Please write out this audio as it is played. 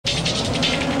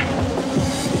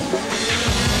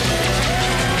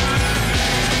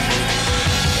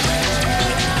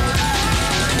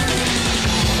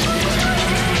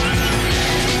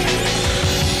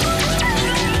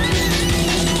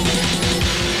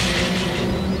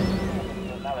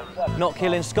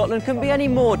Knockhill in Scotland couldn't be any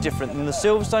more different than the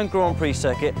Silverstone Grand Prix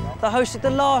circuit that hosted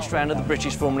the last round of the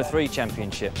British Formula 3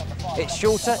 Championship. It's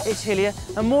shorter, it's hillier,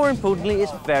 and more importantly,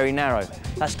 it's very narrow.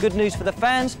 That's good news for the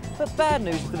fans, but bad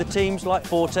news for the teams like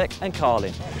Fortec and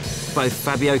Carlin. Both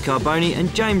Fabio Carboni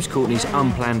and James Courtney's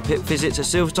unplanned pit visits at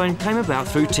Silverstone came about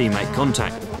through teammate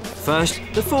contact. First,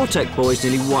 the Fortec boys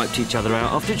nearly wiped each other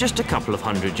out after just a couple of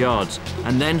hundred yards.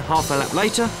 And then, half a lap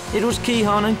later, it was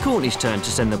Kehan and Courtney's turn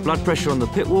to send the blood pressure on the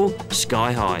pit wall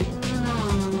sky high.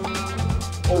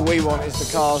 All we want is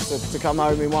the cars to come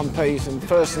home in one piece, and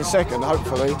first and second,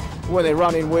 hopefully. When they're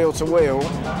running wheel to wheel,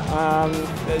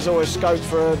 there's always scope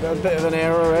for a bit of an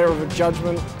error of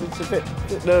judgment. It's a bit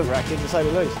nerve-wracking, to say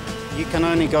the least. You can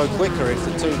only go quicker if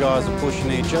the two guys are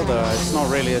pushing each other. It's not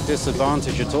really a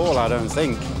disadvantage at all, I don't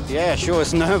think. Yeah, sure,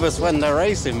 it's nervous when they're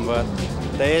racing, but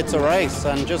they're here to race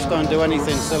and just don't do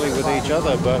anything silly with each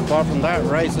other. But apart from that,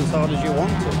 race as hard as you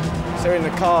want to. If they're in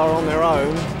the car on their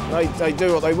own, they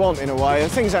do what they want in a way,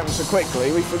 and things happen so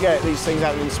quickly. We forget these things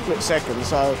happen in split seconds,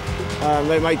 so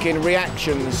they're making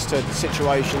reactions to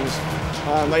situations.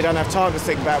 They don't have time to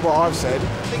think about what I've said.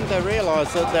 I think they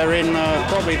realise that they're in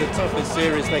probably the toughest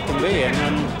series they can be in,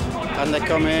 and they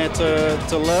come here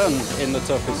to learn in the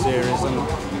toughest series. And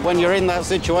when you're in that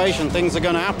situation, things are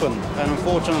going to happen. And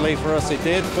unfortunately for us, it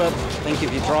did. But I think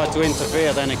if you try to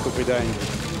interfere, then it could be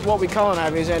dangerous. What we can't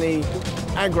have is any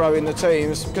aggro in the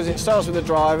teams, because it starts with the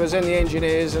drivers and the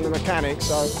engineers and the mechanics.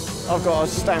 So I've got a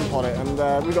stamp on it, and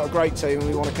we've got a great team, and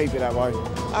we want to keep it that way.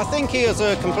 I think he has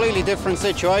a completely different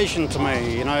situation to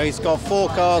me. You know, he's got 4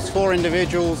 cars, 4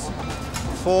 individuals,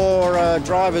 4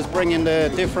 drivers bringing their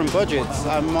different budgets.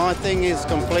 And my thing is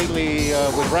completely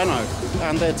with Renault.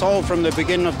 And they're told from the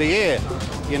beginning of the year,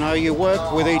 you know, you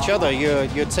work with each other,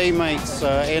 your teammates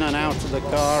in and out of the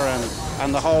car,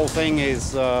 and the whole thing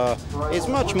is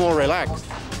much more relaxed.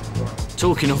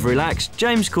 Talking of relaxed,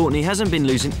 James Courtney hasn't been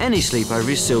losing any sleep over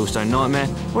his Silverstone nightmare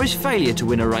or his failure to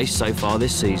win a race so far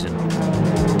this season. I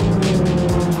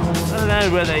don't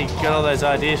know where they got all those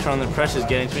ideas from, the pressure's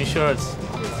getting to me. Sure, it's,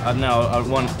 I don't know, I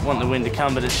want the win to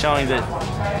come, but it's showing that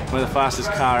we're the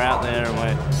fastest car out there and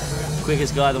we're the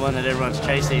quickest guy, the one that everyone's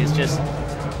chasing. It's just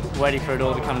waiting for it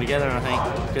all to come together, and I think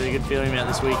I've got a good feeling about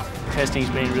this week. Testing's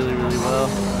been really, really well.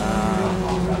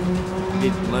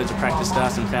 Did loads of practice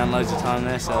starts and found loads of time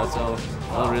there, so it's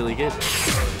all really good.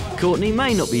 Courtney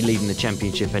may not be leading the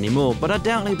championship anymore, but I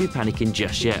doubt he'll be panicking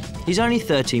just yet. He's only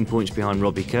 13 points behind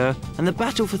Robbie Kerr, and the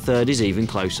battle for third is even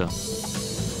closer.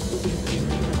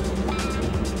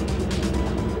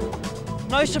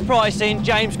 No surprise seeing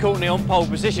James Courtney on pole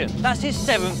position. That's his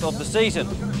 7th of the season.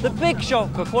 The big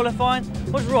shock for qualifying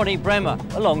was Ronnie Bremer,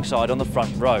 alongside on the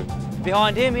front row.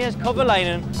 Behind him he has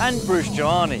Kovalainen and Bruce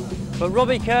Johanni. But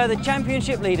Robbie Kerr, the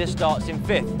championship leader, starts in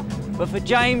 5th. But for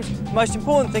James, the most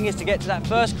important thing is to get to that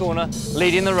first corner,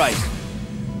 leading the race.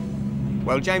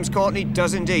 Well, James Courtney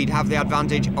does indeed have the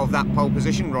advantage of that pole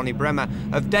position. Ronnie Bremer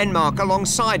of Denmark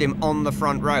alongside him on the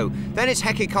front row. Then it's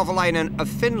Heikki Kovalainen of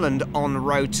Finland on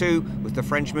row 2 with the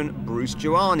Frenchman Bruce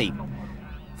Johanni.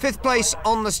 5th place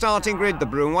on the starting grid, the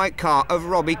blue and white car of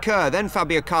Robbie Kerr, then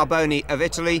Fabio Carboni of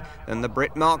Italy, then the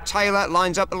Brit Mark Taylor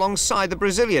lines up alongside the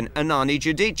Brazilian Anani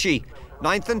Giudici.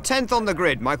 9th and 10th on the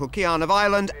grid, Michael Keown of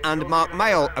Ireland and Mark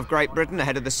Mayle of Great Britain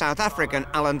ahead of the South African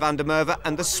Alan van der Merwe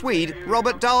and the Swede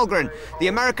Robert Dahlgren. The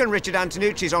American Richard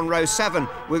Antonucci's on row 7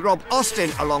 with Rob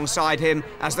Austin alongside him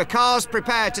as the cars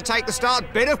prepare to take the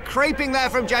start. Bit of creeping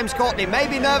there from James Courtney,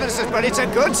 maybe nervousness, but it's a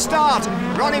good start.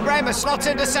 Ronnie Bremer slots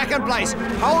into 2nd place,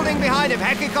 holding behind him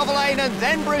Heikki Kovalainen,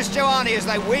 then Bruce Johanni as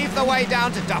they weave their way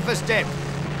down to Duffus Dip.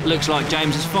 Looks like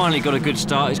James has finally got a good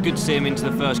start. It's good to see him into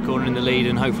the first corner in the lead,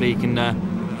 and hopefully he can...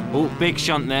 oh, big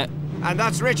shunt there. And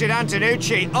that's Richard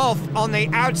Antonucci off on the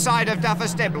outside of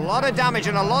Duffus Dip. A lot of damage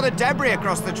and a lot of debris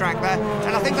across the track there.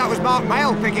 And I think that was Mark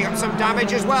Mayle picking up some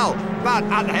damage as well. But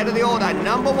at the head of the order,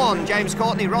 number 1, James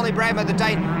Courtney, Ronnie Bremer, the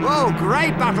Dane. Whoa,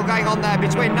 great battle going on there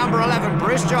between number 11,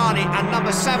 Bruce Johanni, and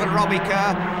number 7, Robbie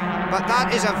Kerr. But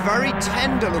that is a very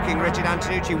tender-looking Richard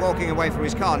Antonucci walking away from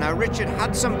his car. Now, Richard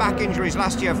had some back injuries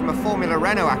last year from a Formula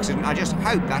Renault accident. I just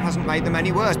hope that hasn't made them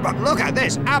any worse. But look at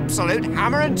this, absolute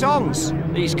hammer and tongs.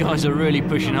 These guys are really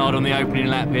pushing hard on the opening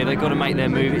lap here. They've got to make their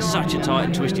move. It's such a tight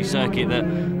and twisty circuit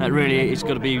that really it's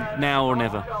got to be now or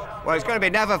never. Well, it's going to be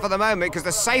never for the moment because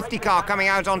the safety car coming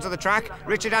out onto the track.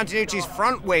 Richard Antonucci's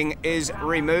front wing is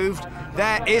removed.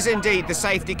 There is indeed the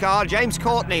safety car. James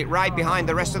Courtney right behind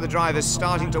the rest of the drivers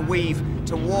starting to weave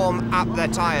to warm up their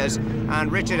tyres.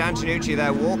 And Richard Antonucci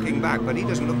there walking back, but he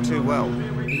doesn't look too well.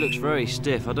 He looks very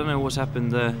stiff. I don't know what's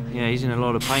happened there. Yeah, he's in a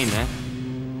lot of pain there.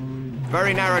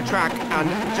 Very narrow track,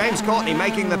 and James Courtney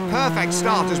making the perfect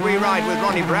start as we ride with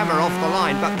Ronnie Bremer off the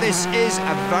line, but this is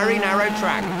a very narrow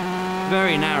track.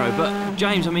 Very narrow, but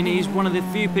James, I mean, he's one of the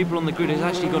few people on the grid who's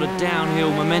actually got a downhill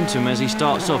momentum as he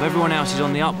starts off. Everyone else is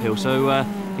on the uphill, so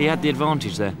he had the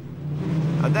advantage there.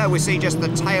 And there we see just the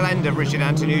tail end of Richard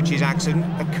Antonucci's accident.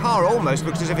 The car almost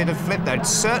looks as if it had flipped there. It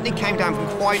certainly came down from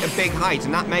quite a big height,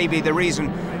 and that may be the reason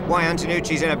why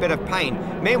Antonucci's in a bit of pain.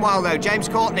 Meanwhile, though, James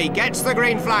Courtney gets the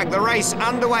green flag. The race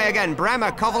underway again.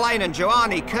 Bremer, Kovalainen,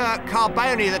 Giovanni, Kerr,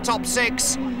 Carboni, the top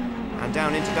 6. And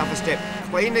down into Duffus Dip.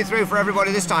 Cleanly through for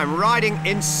everybody this time. Riding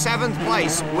in 7th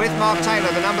place with Mark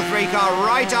Taylor, the number 3 car,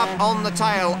 right up on the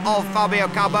tail of Fabio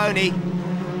Carboni.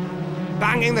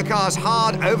 Banging the cars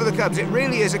hard over the curbs. It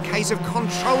really is a case of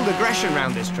controlled aggression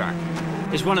around this track.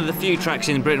 It's one of the few tracks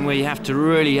in Britain where you have to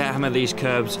really hammer these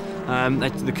curbs.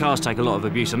 The cars take a lot of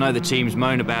abuse. I know the teams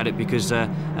moan about it because at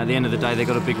the end of the day they've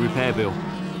got a big repair bill.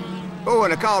 Oh,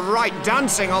 and a car right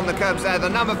dancing on the curbs there. The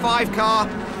number 5 car,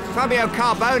 Fabio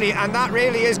Carboni, and that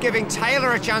really is giving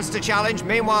Taylor a chance to challenge.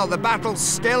 Meanwhile, the battle's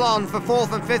still on for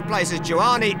 4th and 5th places.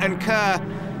 Giovanni and Kerr.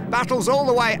 Battles all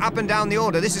the way up and down the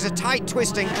order. This is a tight,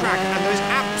 twisting track, and there's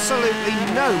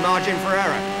absolutely no margin for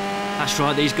error. That's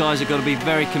right, these guys have got to be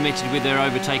very committed with their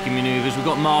overtaking manoeuvres. We've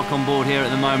got Mark on board here at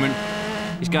the moment.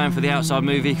 He's going for the outside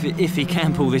move if he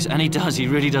can pull this, and he does. He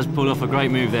really does pull off a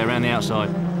great move there around the outside.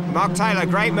 Mark Taylor,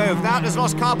 great move. That has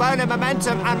lost Carboni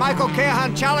momentum, and Michael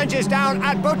Keohane challenges down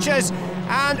at Butcher's.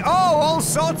 And, all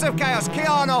sorts of chaos.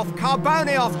 Keohane off,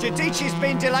 Carboni off, Giudici's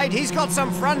been delayed. He's got some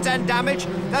front-end damage.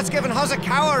 That's given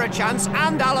Hosokawa a chance,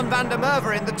 and Alan van der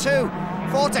Merwe in the 2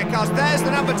 Fortec cars. There's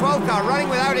the number 12 car running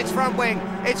without its front wing.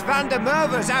 It's van der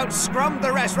Merwe's out-scrummed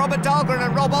the rest. Robert Dahlgren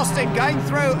and Rob Austin going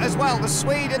through as well. The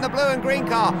Swede in the blue and green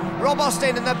car. Rob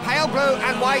Austin in the pale blue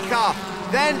and white car.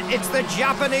 Then it's the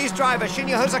Japanese driver,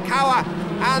 Shinya Hosokawa,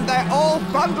 and they're all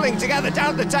bundling together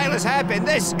down the Taylor's hairpin.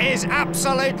 This is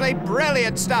absolutely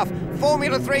brilliant stuff.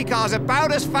 Formula 3 cars,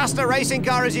 about as fast a racing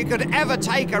car as you could ever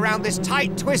take around this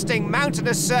tight, twisting,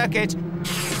 mountainous circuit.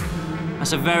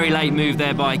 That's a very late move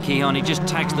there by Keohane. He just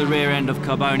tags the rear end of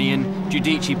Carboni, and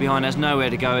Giudici behind has nowhere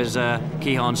to go as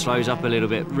Keohane slows up a little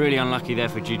bit. Really unlucky there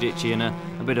for Giudici, and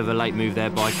a bit of a late move there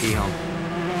by Keohane.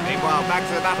 Meanwhile, back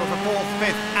to the battle for 4th,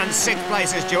 5th and 6th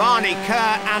places. Giovanni, Kerr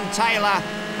and Taylor.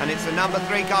 And it's the number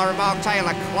 3 car of Mark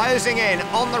Taylor closing in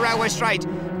on the railway straight.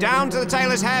 Down to the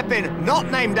Taylor's hairpin. Not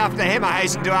named after him, I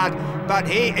hasten to add. But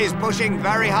he is pushing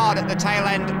very hard at the tail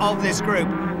end of this group.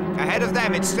 Ahead of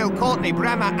them, it's still Courtney,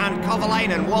 Bremer and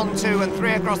Kovalainen. 1, 2 and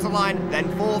 3 across the line. Then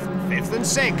 4th, 5th and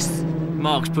 6th.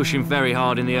 Mark's pushing very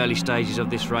hard in the early stages of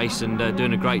this race and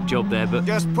doing a great job there. But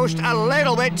just pushed a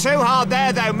little bit too hard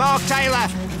there, though. Mark Taylor,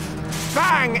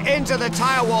 bang into the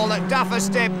tyre wall at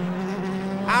Duffus Dip.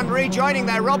 And rejoining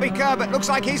there, Robbie Kerr, but looks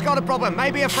like he's got a problem.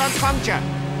 Maybe a front puncture.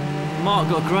 Mark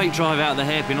got a great drive out of the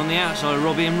hairpin on the outside of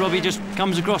Robbie, and Robbie just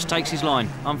comes across, takes his line.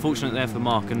 Unfortunate there for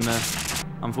Mark, and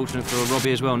unfortunate for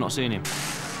Robbie as well, not seeing him.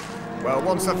 Well,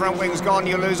 once the front wing's gone,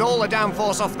 you lose all the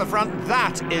downforce off the front.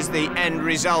 That is the end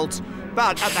result.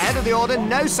 But at the head of the order,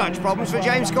 no such problems for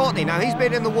James Courtney. Now, he's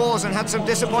been in the wars and had some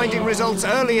disappointing results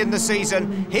early in the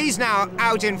season. He's now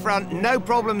out in front, no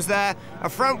problems there. A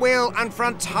front wheel and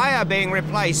front tyre being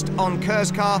replaced on Kerr's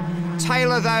car.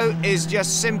 Taylor, though, is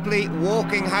just simply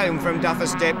walking home from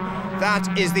Duffus Dip.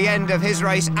 That is the end of his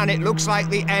race, and it looks like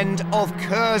the end of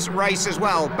Kerr's race as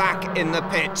well, back in the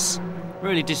pits.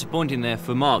 Really disappointing there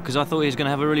for Mark, because I thought he was going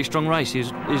to have a really strong race.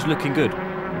 He's looking good.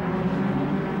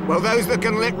 Well, those that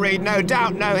can lip read no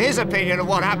doubt know his opinion of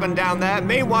what happened down there.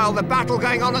 Meanwhile, the battle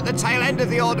going on at the tail end of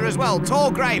the order as well. Tor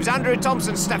Graves, Andrew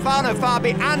Thompson, Stefano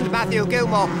Fabi and Matthew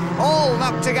Gilmore all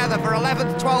up together for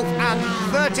 11th, 12th and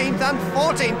 13th and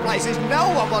 14th places. No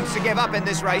one wants to give up in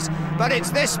this race, but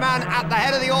it's this man at the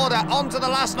head of the order onto the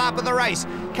last lap of the race,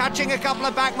 catching a couple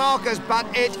of back markers, but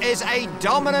it is a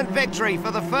dominant victory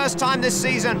for the first time this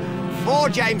season for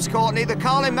James Courtney. The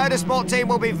Carlin Motorsport team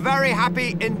will be very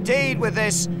happy indeed with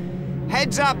this.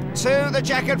 Heads up to the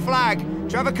checkered flag.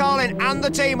 Trevor Carlin and the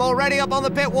team already up on the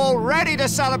pit wall, ready to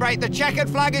celebrate. The checkered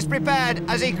flag is prepared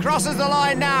as he crosses the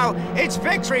line now. It's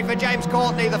victory for James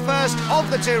Courtney, the first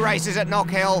of the 2 races at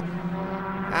Knockhill.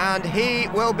 And he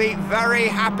will be very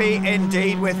happy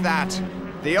indeed with that.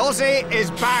 The Aussie is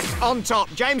back on top.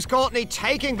 James Courtney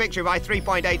taking victory by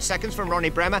 3.8 seconds from Ronnie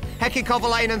Bremer. Heikki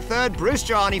Kovalainen in 3rd, Bruce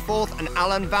Giovanni 4th and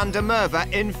Alan van der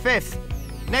Merwe in 5th.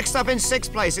 Next up in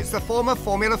 6th place, it's the former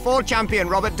Formula 4 champion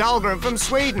Robert Dahlgren from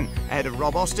Sweden. Ahead of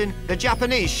Rob Austin, the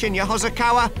Japanese Shinya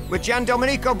Hosokawa, with Gian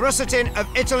Domenico Brussatin of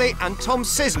Italy and Tom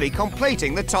Sisley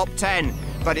completing the top 10.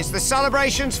 But it's the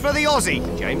celebrations for the Aussie,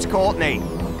 James Courtney.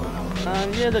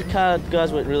 Yeah, the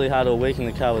guys worked really hard all week and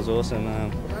the car was awesome.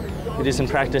 We did some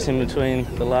practice in between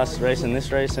the last race and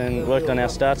this race and worked on our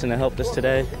starts, and it helped us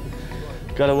today.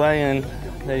 Got away and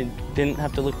they didn't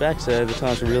have to look back, so the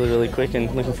times were really, really quick, and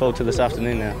looking forward to this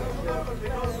afternoon now.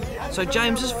 So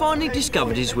James has finally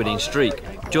discovered his winning streak.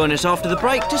 Join us after the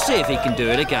break to see if he can do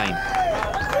it again.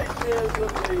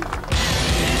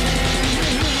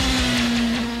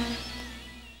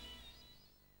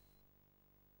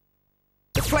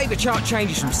 The flavour chart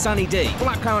changes from Sunny D,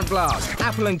 Blackcurrant Blast,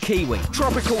 Apple and Kiwi,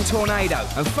 Tropical Tornado,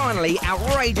 and finally,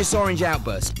 Outrageous Orange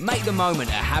Outburst. Make the moment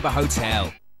at Habba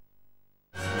Hotel.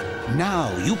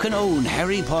 Now you can own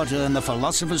Harry Potter and the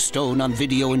Philosopher's Stone on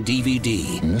video and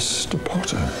DVD. Mr.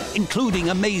 Potter. Including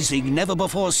amazing,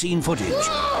 never-before-seen footage.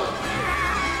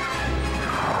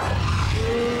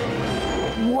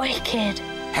 Wicked.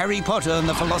 Harry Potter and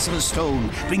the Philosopher's Stone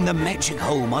bring the magic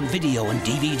home on video and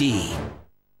DVD.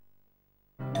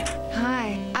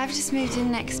 Hi, I've just moved in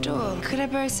next door. Could I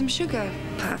borrow some sugar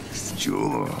puffs?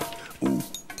 Sure. Ooh,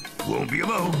 won't be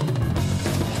alone.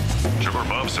 Sugar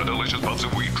puffs are delicious puffs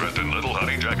of wheat dressed in little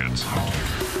honey jackets.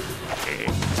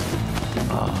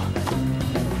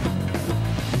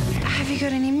 Have you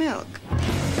got any milk?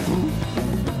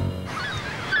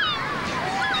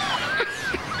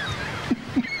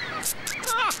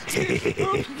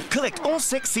 Collect all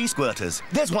 6 sea squirters.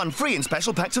 There's one free in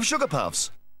special packs of sugar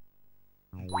puffs.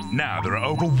 Now there are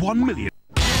over 1 million.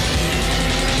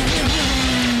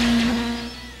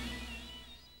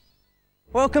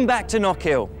 Welcome back to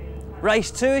Knockhill.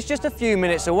 Race 2 is just a few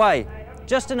minutes away.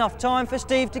 Just enough time for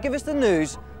Steve to give us the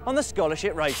news on the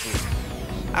scholarship races.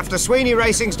 After Sweeney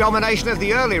Racing's domination of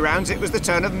the early rounds, it was the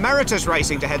turn of Meritus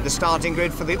Racing to head the starting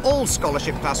grid for the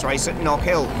all-scholarship class race at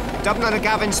Knockhill. Dubliner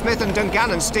Gavin Smith and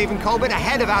Dungannon Stephen Colbert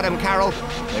ahead of Adam Carroll.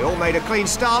 They all made a clean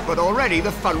start, but already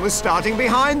the fun was starting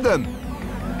behind them.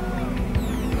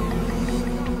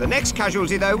 The next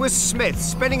casualty, though, was Smith,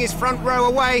 spinning his front row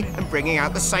away and bringing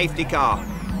out the safety car.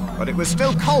 But it was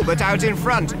still Colbert out in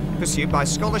front, pursued by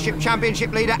Scholarship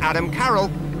Championship leader Adam Carroll,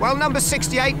 while number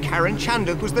 68, Karen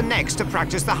Chanduk, was the next to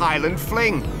practice the Highland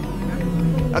Fling.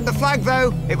 At the flag,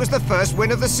 though, it was the first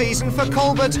win of the season for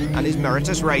Colbert and his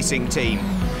Meritus Racing team.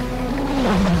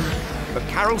 But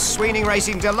Carroll's Sweeney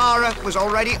Racing Delara was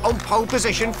already on pole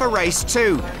position for race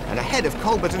 2, and ahead of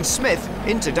Colbert and Smith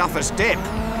into Duffer's Dip.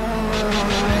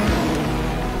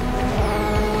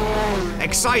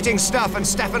 Exciting stuff, and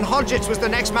Stefan Hodgetts was the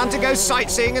next man to go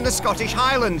sightseeing in the Scottish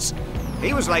Highlands.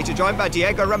 He was later joined by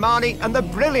Diego Romani and the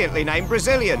brilliantly named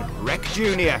Brazilian, Rec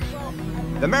Jr.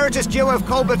 The Meritus duo of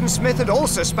Colbert and Smith had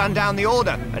also spanned down the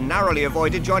order and narrowly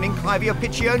avoided joining Clivio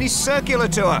Piccioni's circular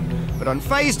tour. But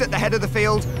unfazed at the head of the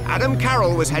field, Adam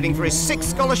Carroll was heading for his 6th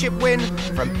scholarship win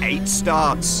from 8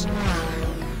 starts.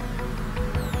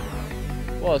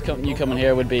 Well, you coming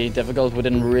here would be difficult. We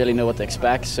didn't really know what to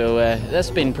expect, so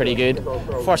that's been pretty good.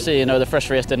 Firstly, you know, the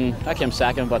first race I came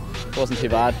second, but it wasn't too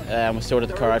bad. We sorted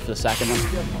the car out for the second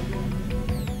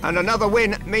one. And another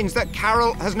win means that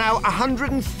Carroll has now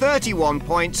 131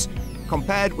 points,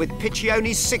 compared with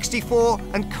Piccioni's 64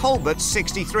 and Colbert's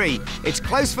 63. It's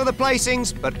close for the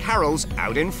placings, but Carroll's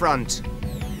out in front.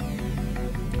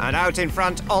 And out in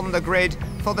front on the grid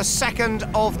for the second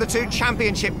of the 2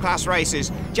 championship class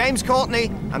races, James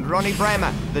Courtney and Ronnie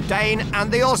Bremer, the Dane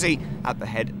and the Aussie, at the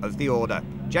head of the order.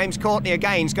 James Courtney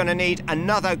again is going to need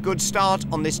another good start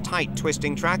on this tight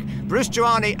twisting track. Bruce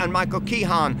Joani and Michael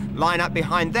Keehan line up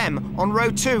behind them on row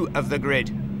 2 of the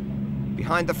grid.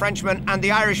 Behind the Frenchman and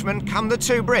the Irishman come the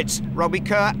 2 Brits, Robbie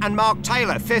Kerr and Mark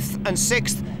Taylor, 5th and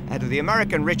 6th, ahead of the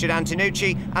American Richard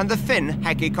Antonucci and the Finn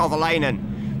Heikki Kovalainen.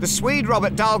 The Swede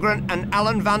Robert Dahlgren and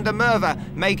Alan van der Merwe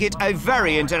make it a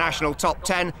very international top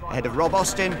 10, ahead of Rob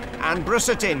Austin and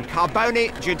Brussetin,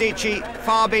 Carboni, Giudici,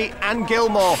 Farby and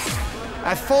Gilmore.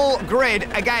 A full grid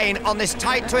again on this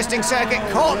tight twisting circuit.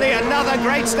 Courtney, another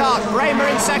great start. Bremer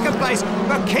in second place,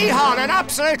 but Keehan, an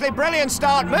absolutely brilliant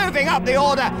start, moving up the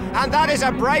order, and that is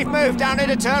a brave move down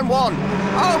into turn 1.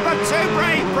 Oh, but too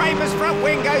brave. Bremer's front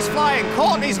wing goes flying.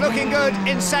 Courtney's looking good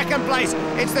in second place.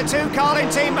 It's the 2 Carlin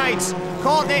teammates,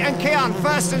 Courtney and Keehan,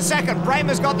 first and second.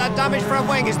 Bremer's got that damaged front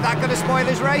wing. Is that going to spoil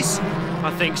his race?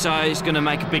 I think so. It's going to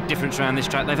make a big difference around this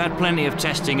track. They've had plenty of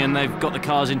testing and they've got the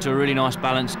cars into a really nice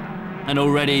balance. And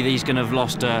already these going to have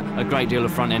lost a great deal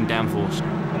of front-end downforce.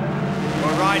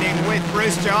 We're riding with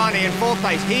Bruce Joani in 4th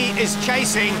place. He is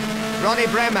chasing Ronnie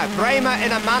Bremer. Bremer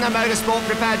in a Manor Motorsport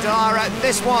prepared Delara.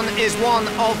 This one is one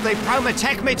of the Proma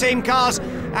Tecmi team cars,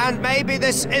 And maybe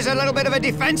this is a little bit of a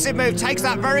defensive move. Takes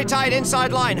that very tight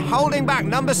inside line, holding back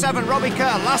number 7, Robbie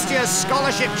Kerr, last year's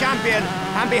scholarship champion.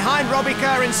 And behind Robbie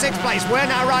Kerr in 6th place, we're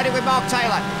now riding with Mark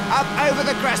Taylor. Up over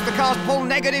the crest, the cars pull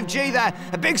negative G there.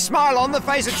 A big smile on the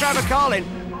face of Trevor Carlin.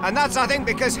 And that's, I think,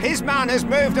 because his man has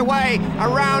moved away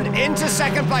around into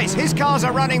 2nd place. His cars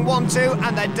are running 1-2,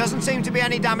 and there doesn't seem to be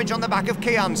any damage on the back of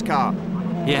Kian's car.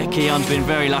 Yeah, Kian's been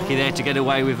very lucky there to get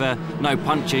away with no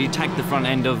puncture. He tagged the front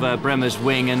end of Bremer's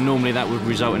wing, and normally that would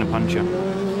result in a puncture.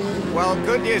 Well,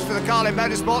 good news for the Carlin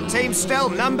Motorsport team still.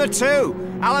 Number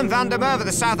 2, Alan van der Merwe,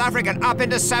 the South African, up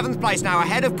into 7th place now,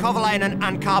 ahead of Kovalainen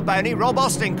and Carboni. Rob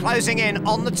Austin closing in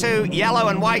on the 2 yellow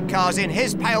and white cars in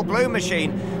his pale blue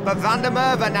machine. But van der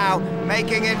Merwe now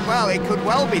making it, well, it could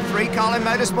well be 3 Carlin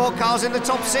Motorsport cars in the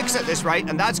top 6 at this rate,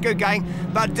 and that's good going.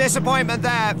 But disappointment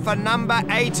there for number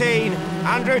 18,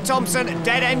 Andrew Thompson,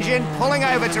 dead engine, pulling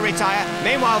over to retire.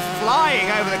 Meanwhile,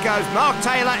 flying over the curbs, Mark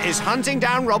Taylor is hunting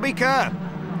down Robbie Kerr.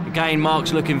 Again,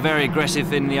 Mark's looking very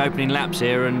aggressive in the opening laps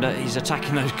here, and he's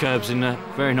attacking those curbs in a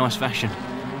very nice fashion.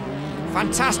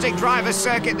 Fantastic driver's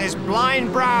circuit, this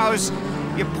blind brows.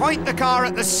 You point the car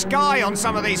at the sky on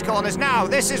some of these corners. Now,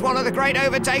 this is one of the great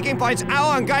overtaking points.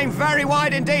 Owen going very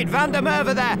wide indeed. Van der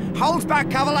Merwe there holds back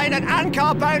Kovalainen and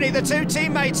Carboni, the 2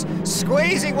 teammates,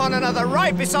 squeezing one another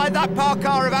right beside that parked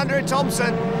car of Andrew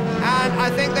Thompson. And I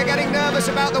think they're getting nervous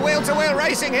about the wheel-to-wheel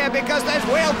racing here, because there's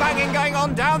wheel banging going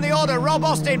on down the order. Rob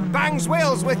Austin bangs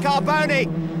wheels with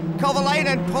Carboni.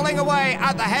 Kovalainen pulling away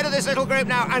at the head of this little group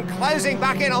now and closing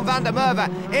back in on van der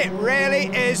Merwe. It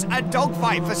really is a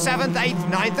dogfight for 7th,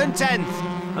 8th, 9th and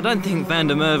 10th. I don't think van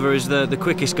der Merwe is the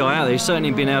quickest guy out there. He's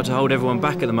certainly been able to hold everyone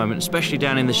back at the moment, especially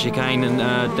down in the chicane and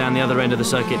down the other end of the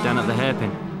circuit, down at the hairpin.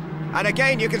 And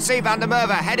again, you can see van der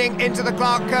Merwe heading into the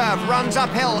Clark curve, runs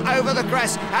uphill over the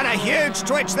crest, and a huge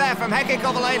twitch there from Heikki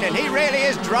Kovalainen. He really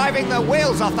is driving the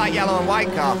wheels off that yellow and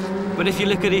white car. But if you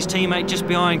look at his teammate just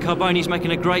behind, Carboni's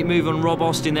making a great move on Rob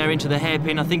Austin there into the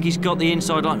hairpin. I think he's got the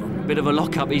inside line, a bit of a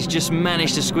lock-up. He's just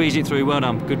managed to squeeze it through. Well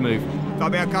done, good move.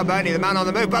 Fabio Carboni, the man on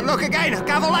the move, but look again,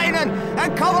 Kovalainen,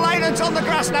 and Kovalainen's on the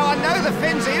grass now. I know the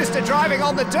Finns are used to driving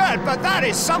on the dirt, but that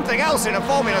is something else in a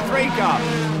Formula 3 car.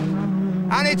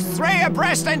 And it's 3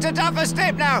 abreast into Duffers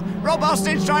Dip now. Rob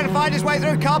Austin's trying to find his way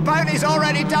through. Carboni's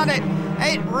already done it.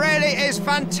 It really is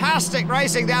fantastic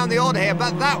racing down the order here,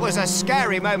 but that was a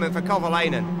scary moment for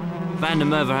Kovalainen. Van der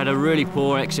Merwe had a really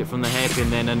poor exit from the hairpin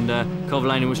then, and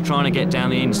Kovalainen was trying to get down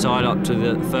the inside up to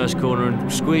the first corner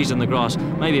and squeeze on the grass.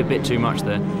 Maybe a bit too much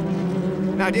there.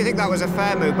 Now, do you think that was a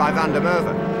fair move by van der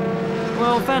Merwe?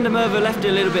 Well, van der Merwe left it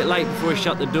a little bit late before he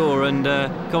shut the door, and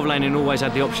Kovalainen always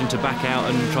had the option to back out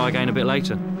and try again a bit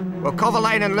later. Well,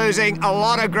 Kovalainen losing a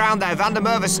lot of ground there. Van der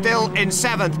Merwe still in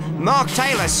 7th. Mark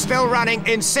Taylor still running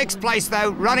in 6th place, though,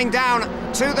 running down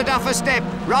to the Duffers Dip,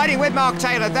 riding with Mark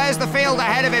Taylor. There's the field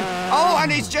ahead of him. Oh,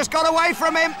 and he's just got away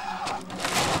from him.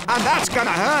 And that's going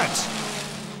to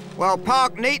hurt. Well,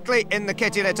 parked neatly in the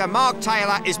kitty litter, Mark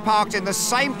Taylor is parked in the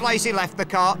same place he left the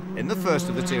car in the first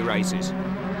of the 2 races.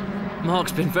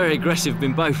 Mark's been very aggressive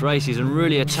in both races and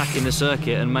really attacking the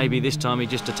circuit, and maybe this time he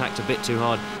just attacked a bit too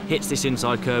hard. Hits this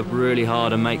inside curve really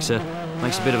hard and makes a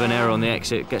bit of an error on the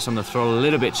exit, gets on the throttle a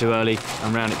little bit too early,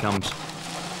 and round it comes.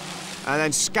 And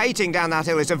then skating down that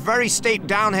hill. It's a very steep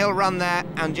downhill run there,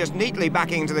 and just neatly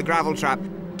backing into the gravel trap.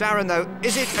 Darren, though,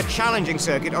 is it a challenging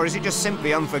circuit, or is it just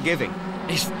simply unforgiving?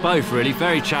 It's both, really.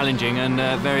 Very challenging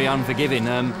and very unforgiving.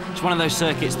 It's one of those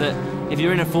circuits that if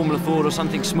you're in a Formula Ford or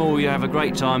something small, you have a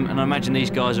great time, and I imagine these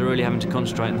guys are really having to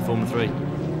concentrate in the Formula 3.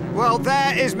 Well,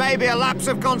 there is maybe a lapse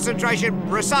of concentration.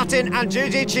 Rusatin and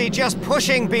Giudici just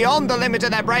pushing beyond the limit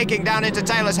of their braking down into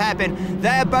Taylor's hairpin.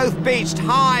 They're both beached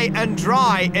high and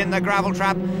dry in the gravel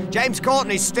trap. James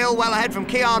Courtney still well ahead from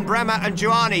Kian, Bremer and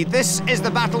Giuani. This is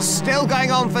the battle still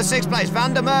going on for 6th place.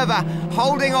 Van der Merwe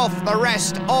holding off the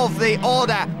rest of the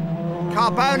order.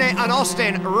 Carboni and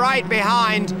Austin right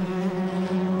behind.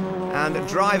 And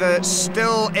driver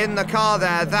still in the car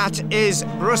there. That is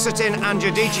Rusatin and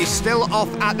Giudici still off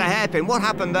at the hairpin. What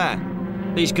happened there?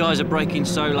 These guys are braking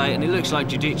so late, and it looks like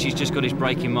Giudici's just got his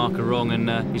braking marker wrong,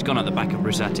 and he's gone at the back of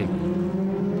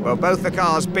Rusatin. Well, both the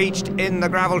cars beached in the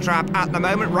gravel trap at the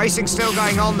moment. Racing still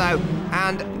going on, though.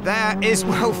 And there is,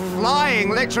 well,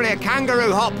 flying, literally a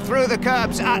kangaroo hop through the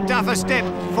curbs at Duffers Dip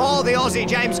for the Aussie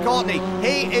James Courtney.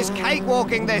 He is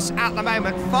cakewalking this at the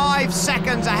moment, 5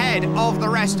 seconds ahead of the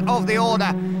rest of the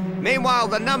order. Meanwhile,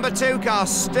 the number 2 car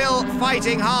still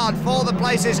fighting hard for the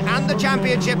places and the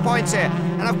championship points here.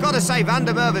 And I've got to say, Van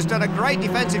der Merwe has done a great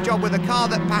defensive job with a car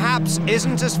that perhaps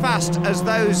isn't as fast as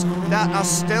those that are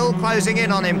still closing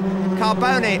in on him.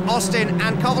 Carboni, Austin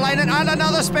and Kovalainen, and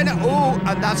another spinner. Ooh,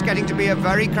 and that's getting to be a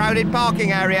very crowded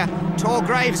parking area. Tor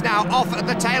Graves now off at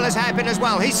the tailor's hairpin as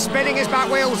well. He's spinning his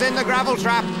back wheels in the gravel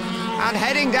trap and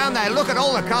heading down there. Look at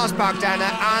all the cars parked down there,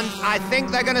 and I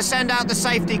think they're going to send out the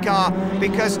safety car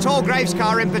because Tor Graves'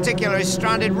 car in particular is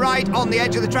stranded right on the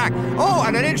edge of the track. Oh,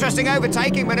 and an interesting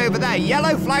overtaking manoeuvre there.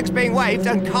 Yellow flags being waved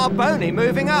and Carboni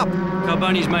moving up.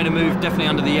 Carboni's made a move definitely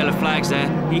under the yellow flags there.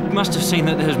 He must have seen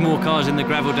that there's more cars in the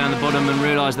gravel down the bottom and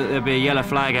realised that there'd be a yellow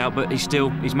flag out, but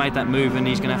he's made that move and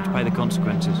he's going to have to pay the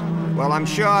consequences. Well, I'm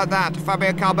sure that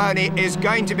Fabio Carboni is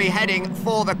going to be heading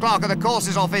for the clerk of the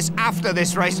courses office after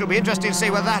this race. It'll be interesting to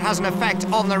see whether that has an effect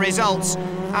on the results.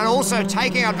 And also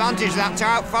taking advantage of that to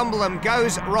out-fumble them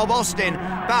goes Rob Austin.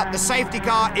 But the safety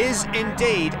car is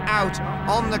indeed out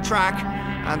on the track.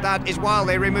 And that is while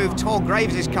they remove Tor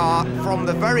Graves' car from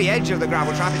the very edge of the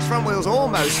gravel trap. Its front wheel's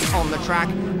almost on the track,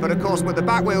 but of course with the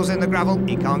back wheels in the gravel,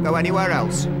 he can't go anywhere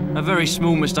else. A very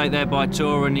small mistake there by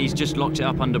Tor, and he's just locked it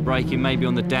up under braking, maybe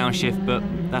on the downshift, but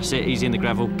that's it, he's in the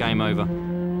gravel, game over.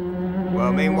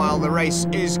 Well, meanwhile, the race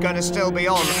is going to still be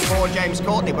on for James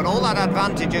Courtney, but all that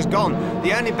advantage is gone.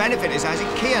 The only benefit is, as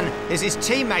Kian is his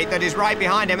teammate that is right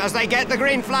behind him as they get the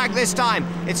green flag this time.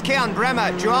 It's Kian,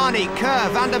 Bremer, Giovanni, Kerr,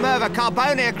 Van der Merwe,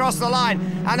 Carboni across the line.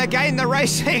 And again, the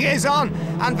racing is on.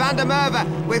 And Van der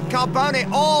Merwe with Carboni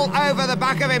all over the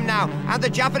back of him now. And the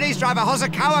Japanese driver,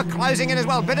 Hosokawa, closing in as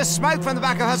well. Bit of smoke from the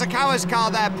back of Hosokawa's car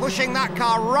there, pushing that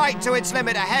car right to its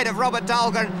limit ahead of Robert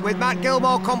Dahlgren, with Matt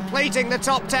Gilmore completing the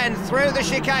top 10 through the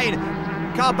chicane.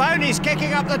 Carboni's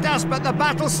kicking up the dust, but the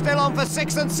battle's still on for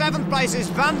 6th and 7th places.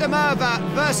 Van der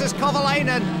Merwe versus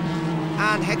Kovalainen.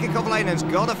 And Heikki Kovalainen's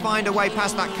got to find a way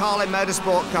past that Carlin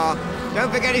Motorsport car.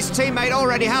 Don't forget his teammate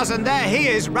already has, and there he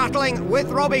is, rattling with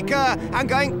Robbie Kerr and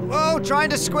going, oh, trying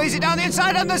to squeeze it down the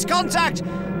inside, and there's contact.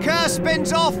 Kerr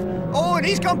spins off. Oh, and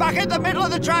he's gone back in the middle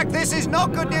of the track. This is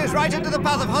not good news. Right into the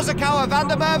path of Hosokawa, Van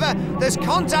der Merwe. There's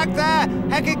contact there.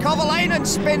 Heikki Kovalainen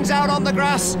spins out on the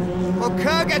grass. Well,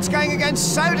 Kerr gets going again,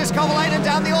 so does Kovalainen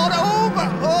down the order.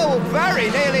 Oh, very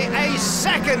nearly a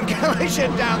second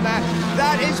collision down there.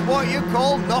 That is what you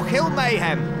call Knockhill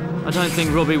mayhem. I don't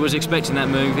think Robbie was expecting that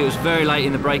move. It was very late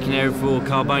in the braking area before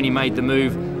Carboni made the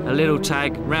move. A little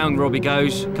tag, round Robbie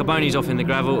goes, Carboni's off in the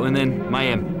gravel, and then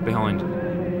mayhem behind.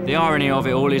 The irony of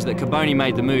it all is that Carboni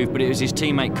made the move, but it was his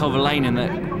teammate Kovalainen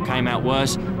that came out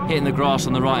worse, hitting the grass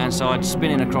on the right-hand side,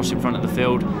 spinning across in front of the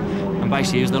field, and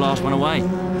basically he was the last one away.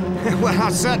 Well,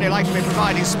 I'd certainly like to be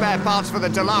providing spare parts for the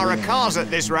Dallara cars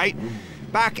at this rate.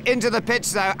 Back into the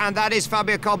pits, though, and that is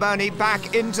Fabio Carboni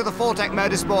back into the Fortec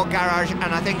Motorsport garage, and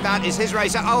I think that is his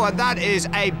racer. Oh, and that is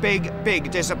a big,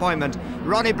 big disappointment.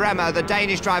 Ronnie Bremer, the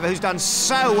Danish driver who's done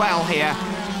so well here,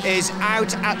 is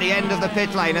out at the end of the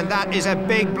pit lane, and that is a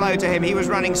big blow to him. He was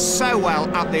running so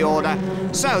well up the order.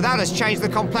 So that has changed the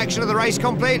complexion of the race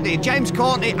completely. James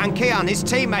Courtney and Kian, his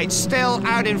teammates, still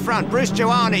out in front. Bruce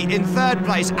Giovanni in 3rd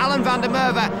place. Alan van der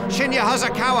Merwe, Shinya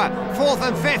Hosokawa, 4th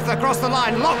and 5th across the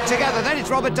line, locked together. Then it's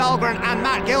Robert Dahlgren and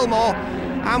Matt Gilmore.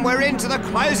 And we're into the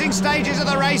closing stages of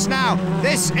the race now.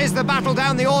 This is the battle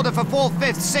down the order for 4th,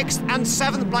 5th, 6th and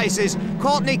 7th places.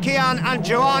 Courtney, Kian and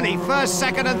Giovanni,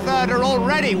 1st, 2nd and 3rd, are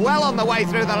already well on the way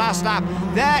through the last lap.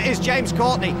 There is James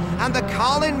Courtney, and the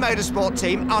Carlin Motorsport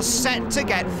team are set to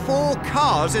get 4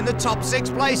 cars in the top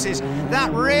 6 places.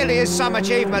 That really is some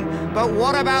achievement. But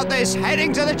what about this?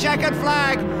 Heading to the checkered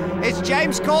flag, it's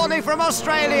James Courtney from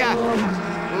Australia.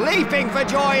 Leaping for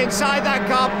joy inside that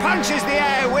car, punches the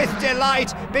air with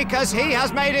delight because he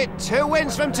has made it 2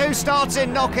 wins from 2 starts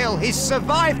in Knockhill. He's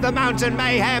survived the mountain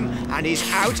mayhem and he's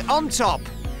out on top.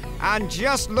 And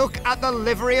just look at the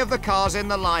livery of the cars in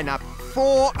the lineup.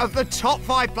 4 of the top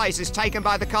 5 places taken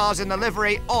by the cars in the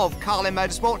livery of Carlin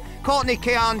Motorsport. Courtney,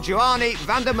 Kian, Giovanni,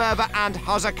 Van der Merwe and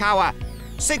Hosokawa.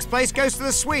 6th place goes to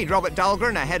the Swede Robert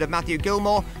Dahlgren ahead of Matthew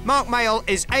Gilmore. Mark Mayall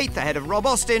is 8th ahead of Rob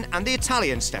Austin and the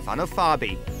Italian Stefano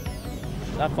Fabi.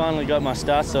 I finally got my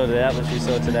start sorted out, which we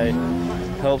saw today.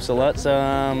 Helps a lot. So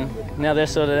now they're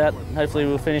sorted out. Hopefully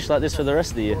we'll finish like this for the rest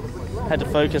of the year. Had to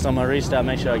focus on my restart,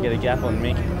 make sure I get a gap on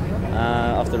Mick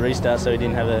off the restart so he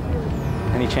didn't have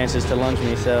any chances to lunge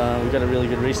me. So we got a really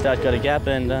good restart, got a gap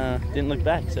and didn't look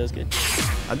back, so it was good.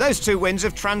 And those 2 wins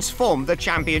have transformed the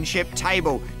championship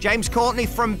table. James Courtney,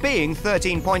 from being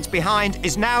 13 points behind,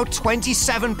 is now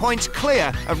 27 points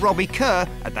clear of Robbie Kerr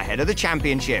at the head of the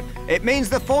championship. It means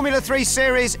the Formula 3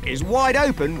 series is wide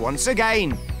open once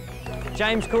again.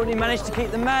 James Courtney managed to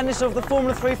keep the madness of the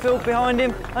Formula 3 field behind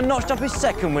him and notched up his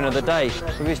 2nd win of the day.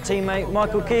 With his teammate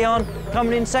Michael Kian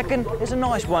coming in 2nd, it's a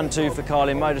nice 1-2 for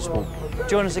Carlin Motorsport.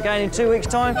 Join us again in 2 weeks'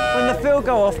 time when the field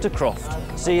go off to Croft.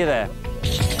 See you there.